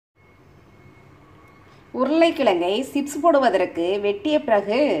உருளைக்கிழங்கை சிப்ஸ் போடுவதற்கு வெட்டிய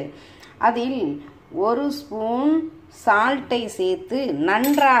பிறகு அதில் 1 ஸ்பூன் சால்ட்டை சேர்த்து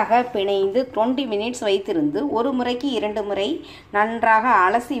நன்றாக பிணைந்து 20 மினிட்ஸ் வைத்திருந்து ஒரு முறைக்கு 2 முறை நன்றாக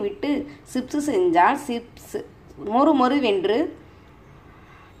அலசி விட்டு சிப்ஸ் செஞ்சால் சிப்ஸ் மொறுமொறுவென்று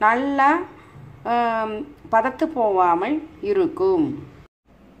நல்லா பதத்து போகாமல் இருக்கும்.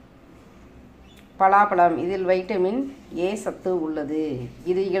 பலாப்பழம் இதில் வைட்டமின் ஏ சத்து உள்ளது.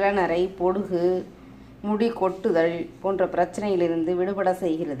 இது இளநரை, பொடுகு, முடி கொட்டுதல் போன்ற பிரச்சனையிலிருந்து விடுபட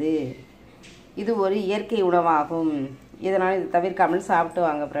செய்கிறது. இது ஒரு இயற்கை உணவாகும். இதனால் இது தவிர்க்காமல் சாப்பிட்டு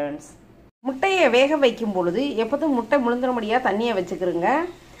வாங்க ஃப்ரெண்ட்ஸ். முட்டையை வேக வைக்கும் பொழுது எப்போதும் முட்டை முழுந்துறபடியாக தண்ணியை வச்சுக்கிறோங்க.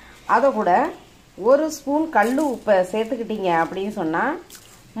 அதை கூட 1 ஸ்பூன் கல் உப்பை சேர்த்துக்கிட்டீங்க அப்படின்னு சொன்னால்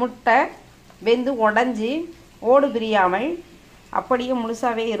முட்டை வெந்து உடஞ்சி ஓடு பிரியாமல் அப்படியே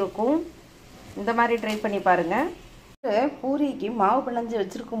முழுசாகவே இருக்கும். இந்த மாதிரி ட்ரை பண்ணி பாருங்கள். பூரிக்கு மாவு பிணைஞ்சு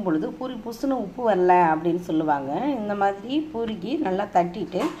வச்சுருக்கும் பொழுது பூரி புசுன்னு உப்பு வரல அப்படின்னு சொல்லுவாங்க. இந்த மாதிரி பூரிக்கு நல்லா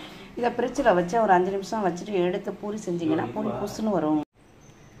தட்டிட்டு இதை ஃப்ரிட்ஜில் வச்சு ஒரு 5 நிமிஷம் வச்சுட்டு எடுத்து பூரி செஞ்சிங்கன்னா பூரி புசுன்னு வரும்.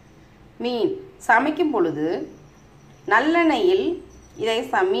 மீன் சமைக்கும் பொழுது நல்லெண்ணெயில்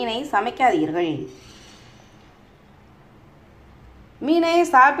மீனை சமைக்காதீர்கள். மீனை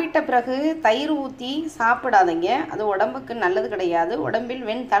சாப்பிட்ட பிறகு தயிர் ஊற்றி சாப்பிடாதீங்க. அது உடம்புக்கு நல்லது கிடையாது. உடம்பில்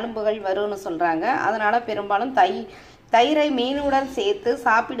வெண்தழும்புகள் வரும்னு சொல்கிறாங்க. அதனால் பெரும்பாலும் தயிரை மீனுடன் சேர்த்து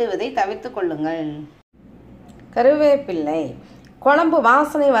சாப்பிடுவதை தவிர்த்து கொள்ளுங்கள். கருவேப்பிள்ளை குழம்பு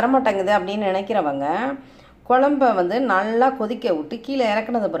வாசனை வரமாட்டேங்குது அப்படின்னு நினைக்கிறவங்க குழம்பை நல்லா கொதிக்க விட்டு கீழே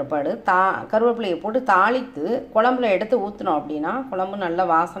இறக்குனது பிற்பாடு கருவேப்பிலையை போட்டு தாளித்து குழம்புல எடுத்து ஊற்றினோம் அப்படின்னா குழம்பு நல்ல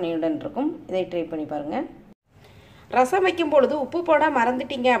வாசனையுடன் இருக்கும். இதை ட்ரை பண்ணி பாருங்கள். ரசம் வைக்கும் பொழுது உப்பு போட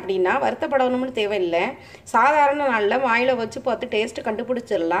மறந்துட்டீங்க அப்படின்னா வருத்தப்படணும்னு தேவையில்லை. சாதாரண நாளில் வாயில் வச்சு பார்த்து டேஸ்ட்டு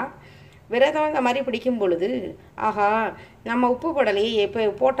கண்டுபிடிச்சிடலாம். விரதம் இந்த மாதிரி பிடிக்கும் பொழுது ஆஹா நம்ம உப்பு போடலையே, இப்போ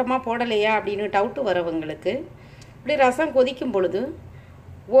போட்டோமா போடலையா அப்படின்னு டவுட்டு வரவங்களுக்கு இப்படி ரசம் கொதிக்கும் பொழுது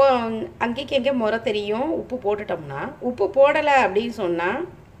அங்கேக்கு எங்கே முறை தெரியும். உப்பு போட்டுட்டோம்னா உப்பு போடலை அப்படின்னு சொன்னால்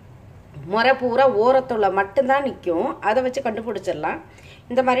முறை பூரா ஓரத்துள்ள மட்டும்தான் நிற்கும். அதை வச்சு கண்டுபிடிச்சிடலாம்.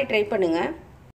 இந்த மாதிரி ட்ரை பண்ணுங்கள்.